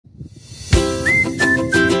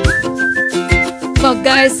Well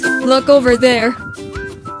guys, look over there.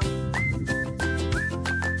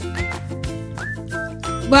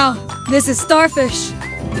 Wow, this is starfish.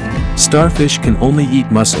 Starfish can only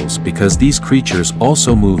eat mussels because these creatures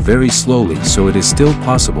also move very slowly, so it is still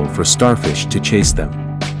possible for starfish to chase them.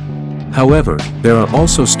 However, there are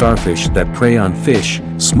also starfish that prey on fish,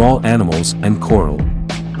 small animals, and coral.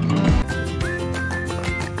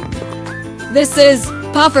 This is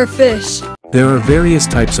pufferfish. There are various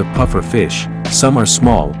types of puffer fish. Some are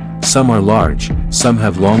small, some are large, some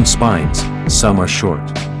have long spines, some are short.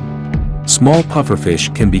 Small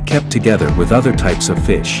pufferfish can be kept together with other types of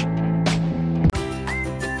fish.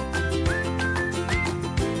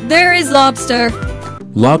 There is lobster.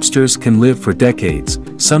 Lobsters can live for decades.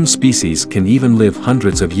 Some species can even live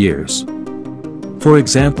hundreds of years. For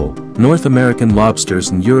example, North American lobsters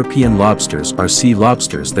and European lobsters are sea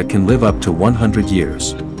lobsters that can live up to 100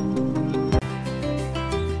 years.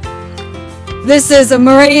 This is a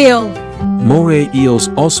moray eel. Moray eels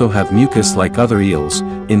also have mucus like other eels.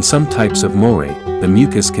 In some types of moray, the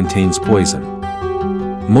mucus contains poison.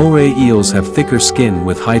 Moray eels have thicker skin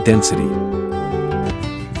with high density.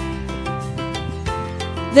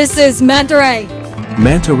 This is manta ray.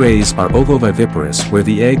 Manta rays are ovoviviparous, where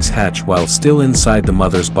the eggs hatch while still inside the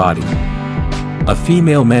mother's body. A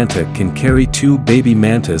female manta can carry 2 baby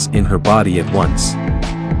mantas in her body at once.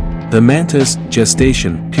 The manta's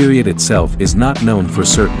gestation period itself is not known for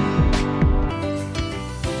certain.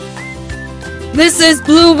 This is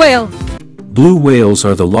blue whale. Blue whales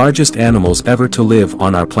are the largest animals ever to live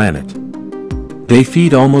on our planet. They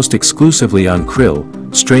feed almost exclusively on krill,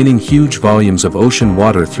 straining huge volumes of ocean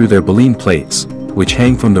water through their baleen plates, which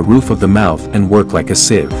hang from the roof of the mouth and work like a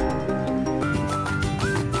sieve.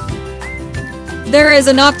 There is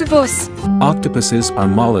an octopus. Octopuses are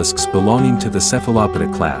mollusks belonging to the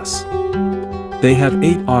cephalopoda class. They have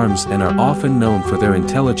 8 arms and are often known for their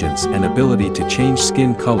intelligence and ability to change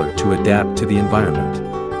skin color to adapt to the environment.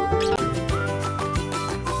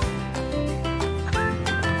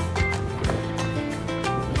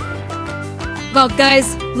 Well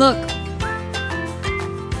guys, look.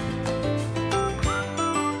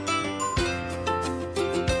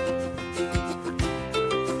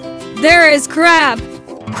 There is crab.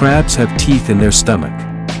 Crabs have teeth in their stomach.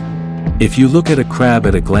 If you look at a crab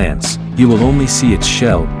at a glance, you will only see its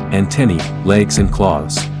shell, antennae, legs and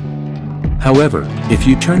claws. However, if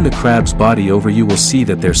you turn the crab's body over, you will see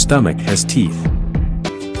that their stomach has teeth.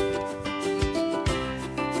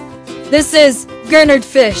 This is gurnard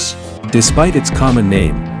fish. Despite its common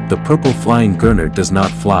name, the purple flying gurnard does not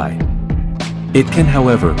fly. It can,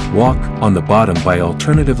 however, walk on the bottom by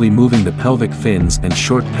alternatively moving the pelvic fins and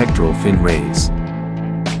short pectoral fin rays.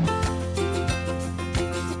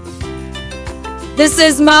 This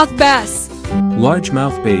is mouth bass.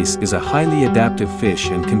 Largemouth bass is a highly adaptive fish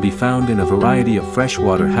and can be found in a variety of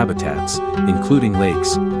freshwater habitats, including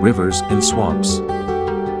lakes, rivers, and swamps.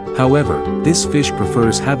 However, this fish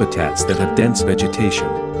prefers habitats that have dense vegetation.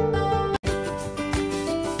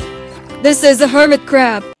 This is a hermit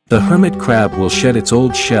crab. The hermit crab will shed its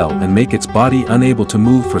old shell and make its body unable to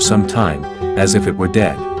move for some time, as if it were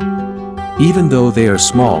dead. Even though they are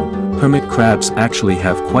small, hermit crabs actually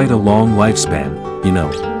have quite a long lifespan, you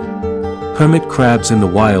know. Hermit crabs in the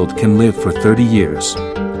wild can live for 30 years.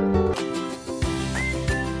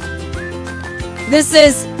 This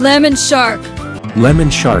is lemon shark. Lemon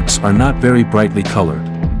sharks are not very brightly colored.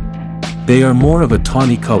 They are more of a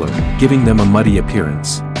tawny color, giving them a muddy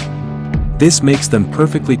appearance. This makes them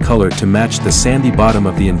perfectly colored to match the sandy bottom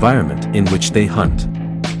of the environment in which they hunt.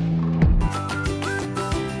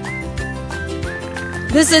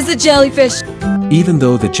 This is a jellyfish. Even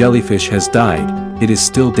though the jellyfish has died, it is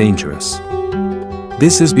still dangerous.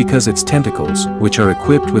 This is because its tentacles, which are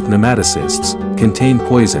equipped with nematocysts, contain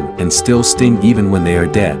poison and still sting even when they are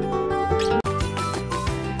dead.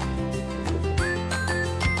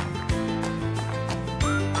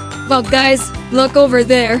 Well guys, look over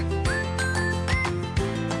there.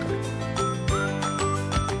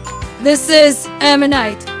 This is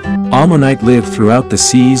ammonite. Ammonite live throughout the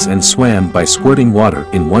seas and swam by squirting water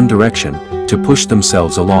in one direction to push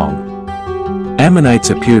themselves along. Ammonites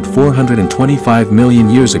appeared 425 million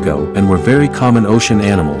years ago and were very common ocean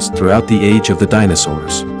animals throughout the age of the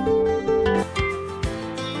dinosaurs.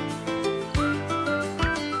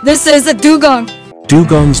 This is a dugong.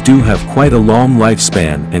 Dugongs do have quite a long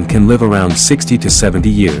lifespan and can live around 60 to 70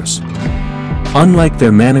 years. Unlike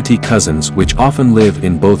their manatee cousins, which often live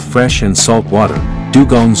in both fresh and salt water,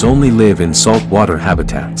 dugongs only live in saltwater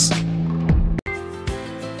habitats.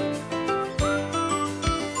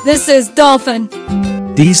 This is dolphin.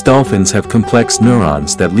 These dolphins have complex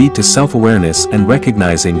neurons that lead to self-awareness and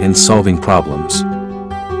recognizing and solving problems.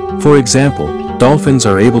 For example, dolphins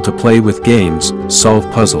are able to play with games, solve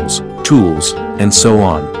puzzles, tools, and so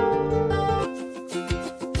on.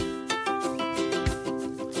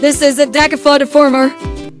 This is a decafodifermer.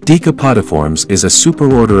 Decafodiferms is a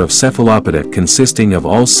superorder of cephalopoda consisting of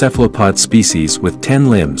all cephalopod species with 10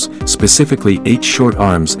 limbs, specifically 8 short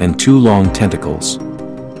arms and 2 long tentacles.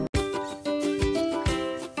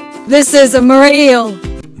 This is a moray eel.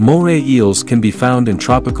 Moray eels can be found in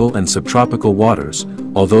tropical and subtropical waters,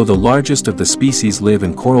 although the largest of the species live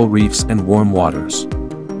in coral reefs and warm waters.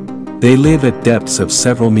 They live at depths of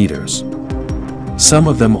several meters. Some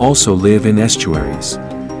of them also live in estuaries.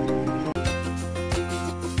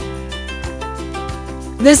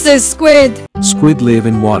 This is squid. Squid live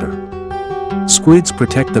in water. Squids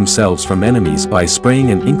protect themselves from enemies by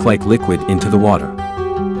spraying an ink-like liquid into the water,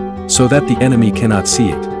 so that the enemy cannot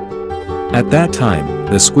see it. At that time,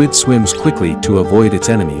 the squid swims quickly to avoid its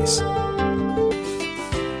enemies.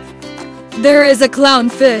 There is a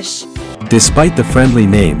clownfish. Despite the friendly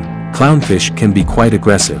name, clownfish can be quite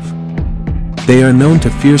aggressive. They are known to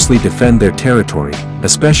fiercely defend their territory,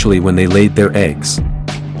 especially when they laid their eggs.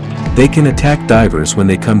 They can attack divers when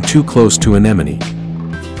they come too close to an enemy.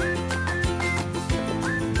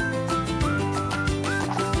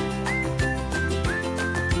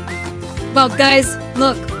 Well guys,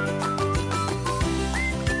 look.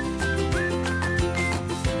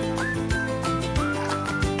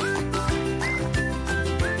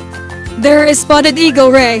 There is spotted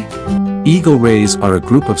eagle ray. Eagle rays are a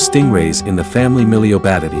group of stingrays in the family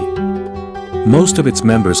Myliobatidae. Most of its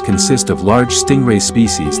members consist of large stingray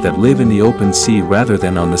species that live in the open sea rather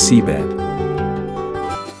than on the seabed.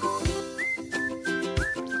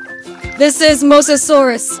 This is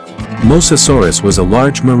MOSASAURUS. MOSASAURUS was a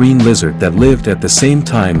large marine lizard that lived at the same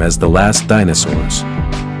time as the last dinosaurs.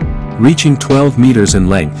 Reaching 12 meters in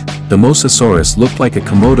length, the MOSASAURUS looked like a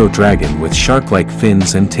Komodo dragon with shark-like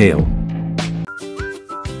fins and tail.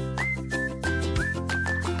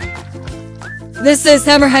 This is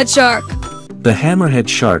hammerhead shark. The hammerhead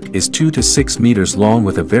shark is 2 to 6 meters long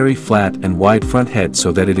with a very flat and wide front head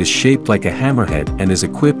so that it is shaped like a hammerhead and is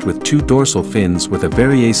equipped with 2 dorsal fins with a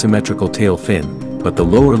very asymmetrical tail fin, but the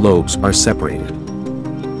lower lobes are separated.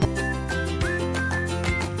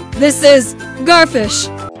 This is GARFISH.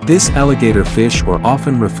 This alligator fish, or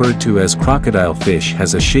often referred to as crocodile fish,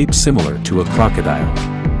 has a shape similar to a crocodile.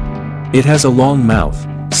 It has a long mouth,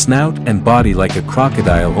 snout and body like a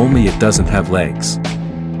crocodile, only it doesn't have legs.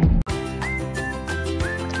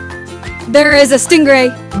 There is a stingray.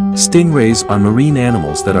 Stingrays are marine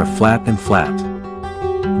animals that are flat and flat.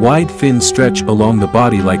 Wide fins stretch along the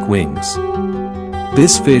body like wings.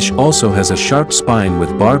 This fish also has a sharp spine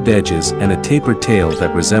with barbed edges and a tapered tail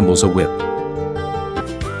that resembles a whip.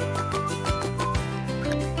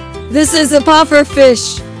 This is a puffer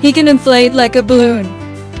fish. He can inflate like a balloon.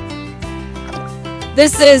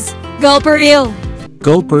 This is gulper eel.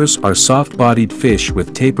 Gulpers are soft-bodied fish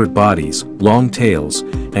with tapered bodies, long tails,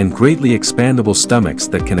 and greatly expandable stomachs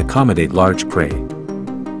that can accommodate large prey.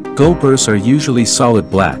 Gulpers are usually solid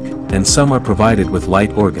black, and some are provided with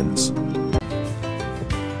light organs.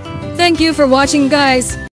 Thank you for watching, guys.